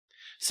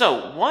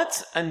So,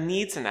 what's a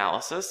needs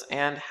analysis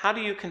and how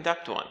do you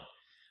conduct one?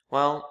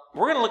 Well,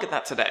 we're going to look at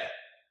that today.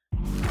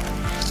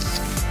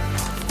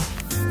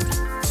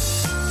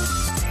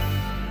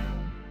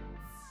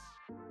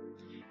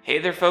 Hey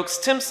there folks,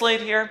 Tim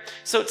Slade here.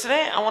 So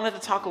today I wanted to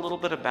talk a little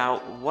bit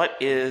about what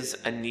is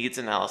a needs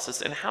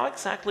analysis and how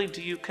exactly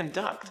do you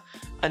conduct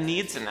a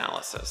needs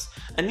analysis.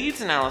 A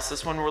needs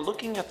analysis, when we're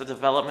looking at the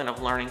development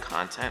of learning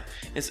content,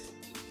 is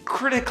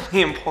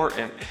critically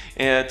important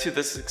to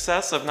the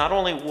success of not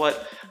only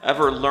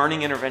whatever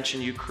learning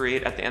intervention you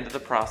create at the end of the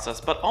process,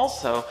 but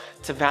also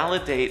to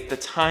validate the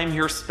time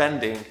you're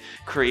spending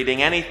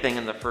creating anything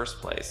in the first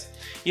place.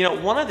 You know,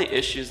 one of the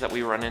issues that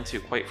we run into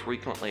quite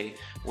frequently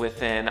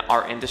within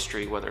our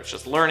industry, whether it's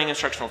just learning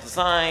instructional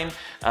design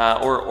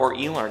or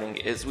e-learning,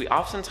 is we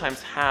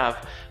oftentimes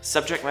have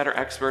subject matter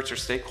experts or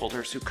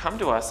stakeholders who come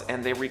to us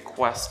and they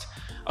request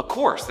a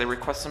course, they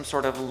request some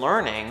sort of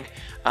learning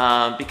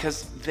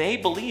because they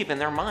believe in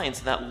their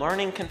minds that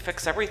learning can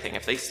fix everything.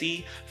 If they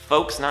see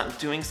folks not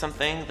doing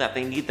something that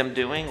they need them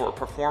doing, or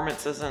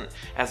performance isn't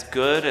as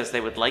good as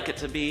they would like it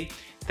to be,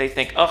 they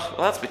think, oh,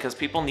 well, that's because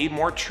people need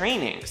more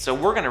training, so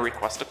we're going to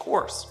request a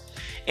course.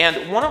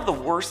 And one of the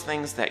worst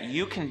things that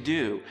you can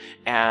do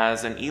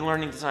as an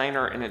e-learning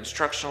designer, an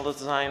instructional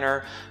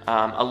designer,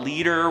 a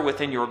leader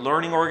within your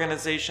learning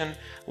organization,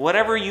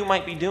 whatever you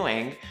might be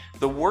doing,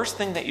 the worst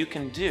thing that you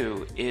can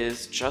do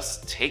is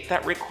just take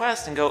that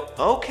request and go,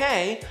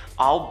 okay,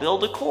 I'll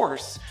build a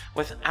course,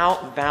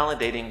 without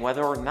validating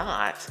whether or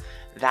not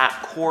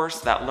that course,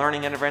 that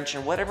learning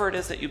intervention, whatever it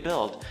is that you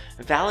build,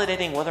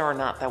 validating whether or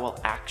not that will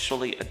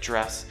actually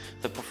address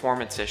the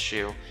performance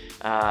issue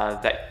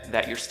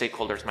that your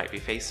stakeholders might be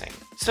facing.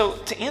 So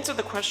to answer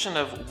the question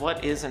of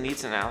what is a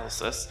needs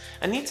analysis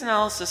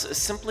is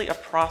simply a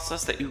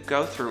process that you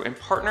go through in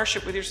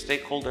partnership with your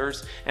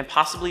stakeholders and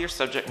possibly your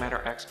subject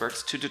matter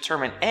experts to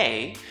determine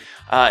A,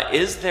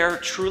 is there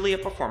truly a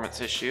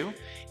performance issue,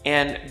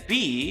 and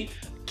B,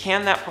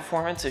 can that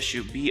performance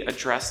issue be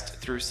addressed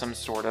through some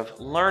sort of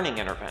learning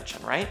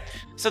intervention, right?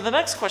 So the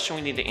next question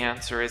we need to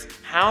answer is,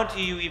 how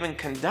do you even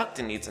conduct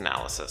a needs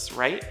analysis,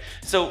 right?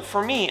 So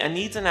for me, a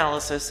needs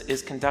analysis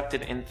is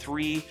conducted in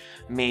 3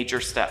 major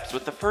steps,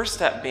 with the first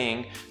step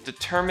being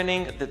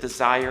determining the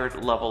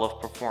desired level of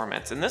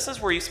performance. And this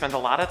is where you spend a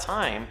lot of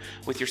time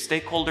with your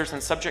stakeholders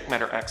and subject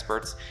matter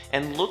experts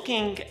and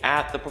looking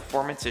at the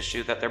performance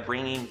issue that they're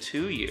bringing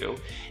to you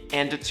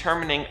and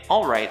determining,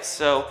 all right,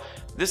 so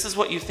this is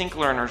what you think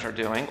learners are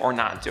doing or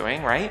not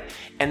doing, right?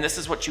 And this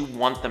is what you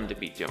want them to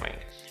be doing.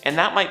 And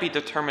that might be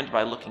determined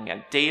by looking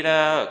at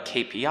data,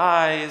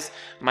 KPIs,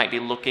 might be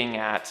looking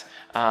at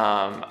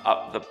an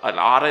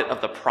audit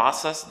of the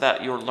process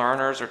that your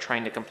learners are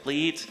trying to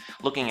complete,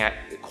 looking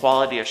at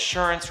quality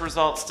assurance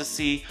results to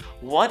see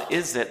what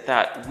is it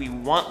that we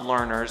want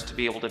learners to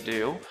be able to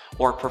do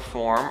or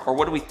perform, or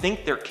what do we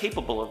think they're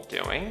capable of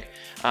doing,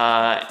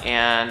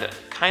 and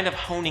kind of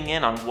honing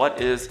in on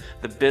what is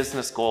the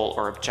business goal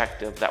or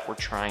objective that we're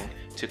trying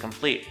to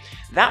complete.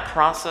 That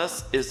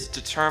process is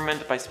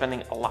determined by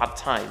spending a lot of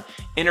time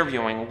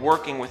interviewing,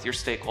 working with your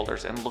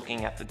stakeholders, and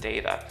looking at the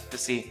data to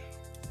see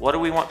what do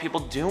we want people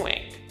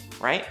doing,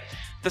 right?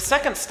 The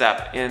second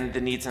step in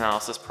the needs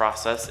analysis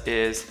process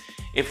is,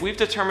 if we've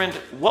determined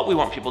what we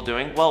want people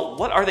doing, well,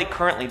 what are they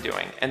currently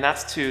doing? And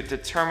that's to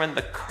determine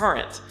the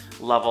current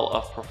level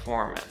of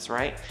performance,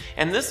 right?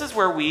 And this is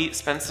where we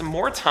spend some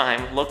more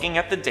time looking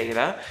at the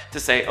data to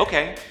say,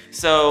 okay,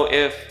 so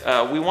if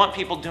we want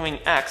people doing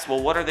X,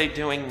 well, what are they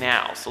doing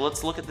now? So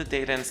let's look at the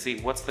data and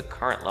see what's the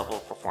current level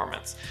of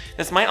performance.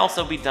 This might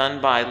also be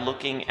done by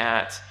looking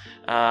at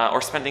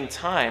or spending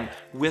time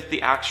with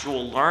the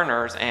actual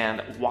learners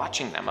and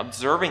watching them,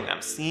 observing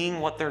them, seeing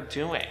what they're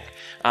doing,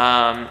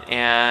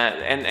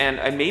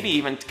 and maybe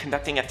even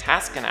conducting a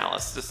task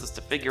analysis. This is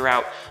to figure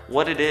out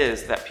what it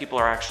is that people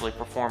are actually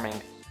performing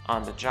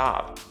on the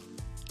job.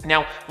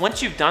 Now,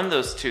 once you've done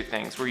those 2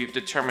 things, where you've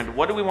determined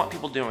what do we want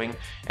people doing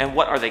and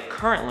what are they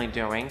currently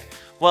doing,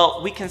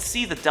 well, we can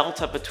see the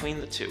delta between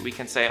the 2. We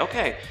can say,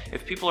 okay,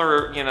 if people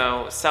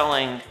are,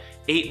 selling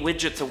 8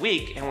 widgets a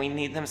week and we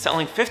need them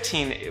selling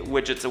 15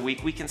 widgets a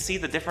week, we can see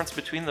the difference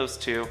between those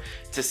 2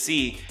 to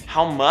see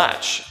how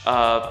much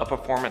of a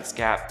performance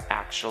gap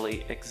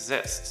actually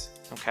exists,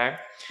 okay?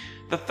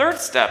 The third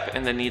step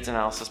in the needs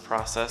analysis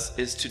process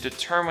is to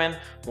determine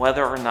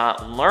whether or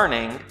not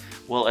learning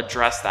will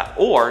address that,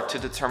 or to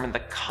determine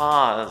the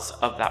cause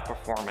of that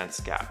performance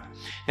gap.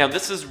 Now,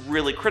 this is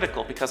really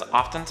critical because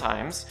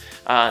oftentimes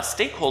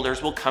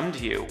stakeholders will come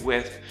to you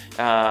with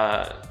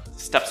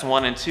steps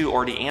 1 and 2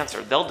 already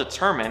answered. They'll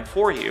determine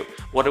for you,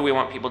 what do we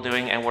want people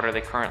doing and what are they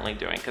currently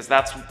doing? Because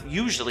that's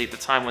usually the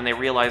time when they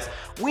realize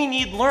we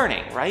need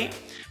learning, right?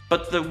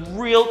 But the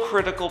real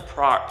critical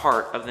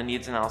part of the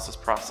needs analysis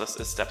process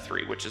is step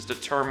 3, which is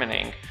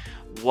determining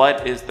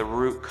what is the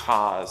root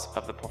cause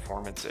of the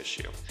performance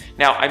issue.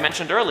 Now, I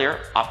mentioned earlier,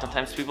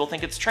 oftentimes people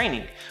think it's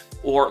training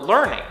or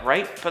learning,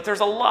 right? But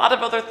there's a lot of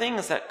other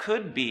things that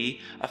could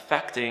be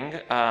affecting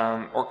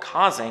or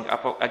causing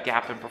a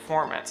gap in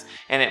performance.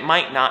 And it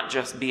might not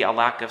just be a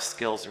lack of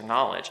skills or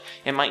knowledge.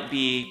 It might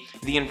be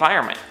the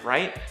environment,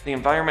 right? The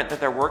environment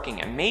that they're working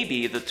in.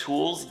 Maybe the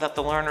tools that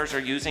the learners are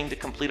using to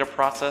complete a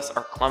process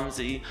are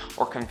clumsy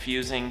or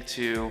confusing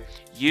to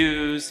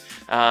use.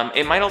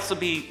 It might also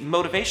be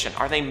motivation.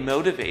 Are they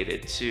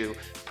motivated to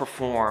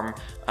perform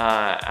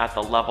at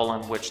the level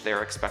in which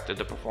they're expected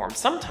to perform?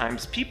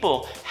 Sometimes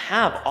people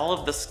have all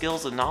of the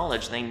skills and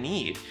knowledge they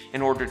need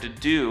in order to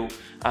do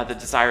the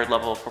desired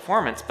level of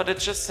performance, but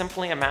it's just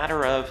simply a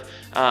matter of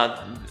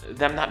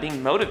them not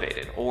being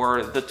motivated,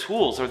 or the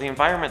tools or the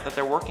environment that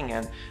they're working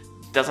in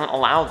doesn't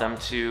allow them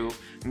to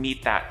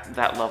meet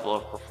that level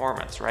of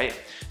performance, right?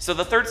 So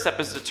the third step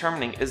is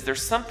determining, is there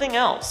something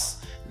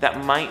else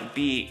that might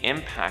be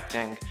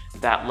impacting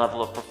that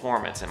level of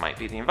performance? It might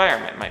be the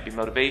environment, it might be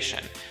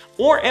motivation,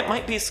 or it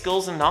might be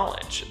skills and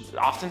knowledge.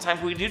 Oftentimes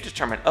we do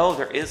determine, oh,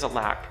 there is a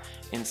lack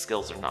in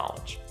skills or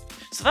knowledge.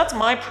 So that's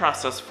my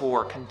process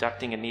for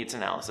conducting a needs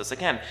analysis.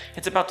 Again,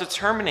 it's about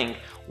determining,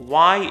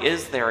 why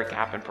is there a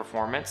gap in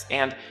performance,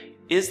 and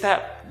is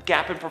that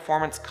gap in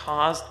performance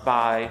caused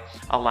by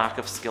a lack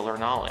of skill or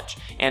knowledge?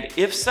 And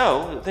if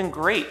so, then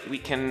great, we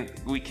can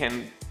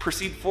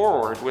proceed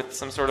forward with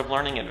some sort of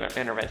learning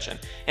intervention.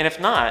 And if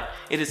not,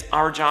 it is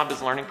our job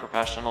as learning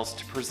professionals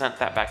to present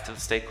that back to the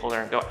stakeholder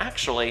and go,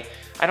 actually,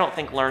 I don't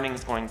think learning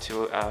is going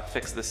to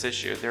fix this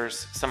issue.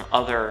 There's some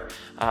other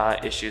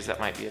issues that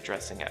might be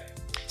addressing it.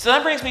 So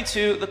that brings me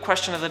to the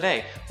question of the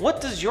day.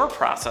 What does your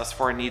process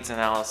for a needs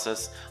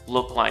analysis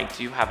look like?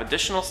 Do you have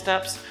additional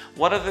steps?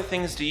 What other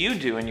things do you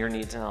do in your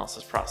needs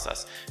analysis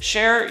process?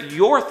 Share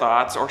your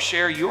thoughts or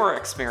share your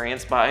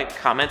experience by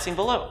commenting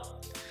below.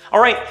 All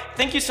right,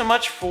 thank you so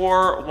much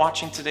for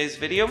watching today's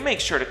video. Make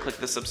sure to click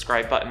the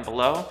subscribe button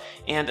below.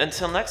 And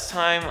until next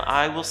time,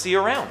 I will see you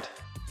around.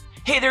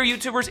 Hey there,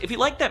 YouTubers. If you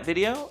liked that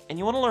video and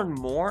you want to learn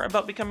more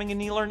about becoming an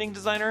e-learning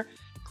designer,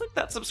 click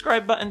that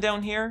subscribe button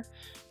down here.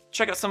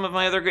 Check out some of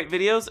my other great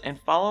videos and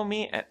follow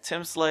me at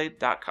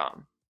timslade.com.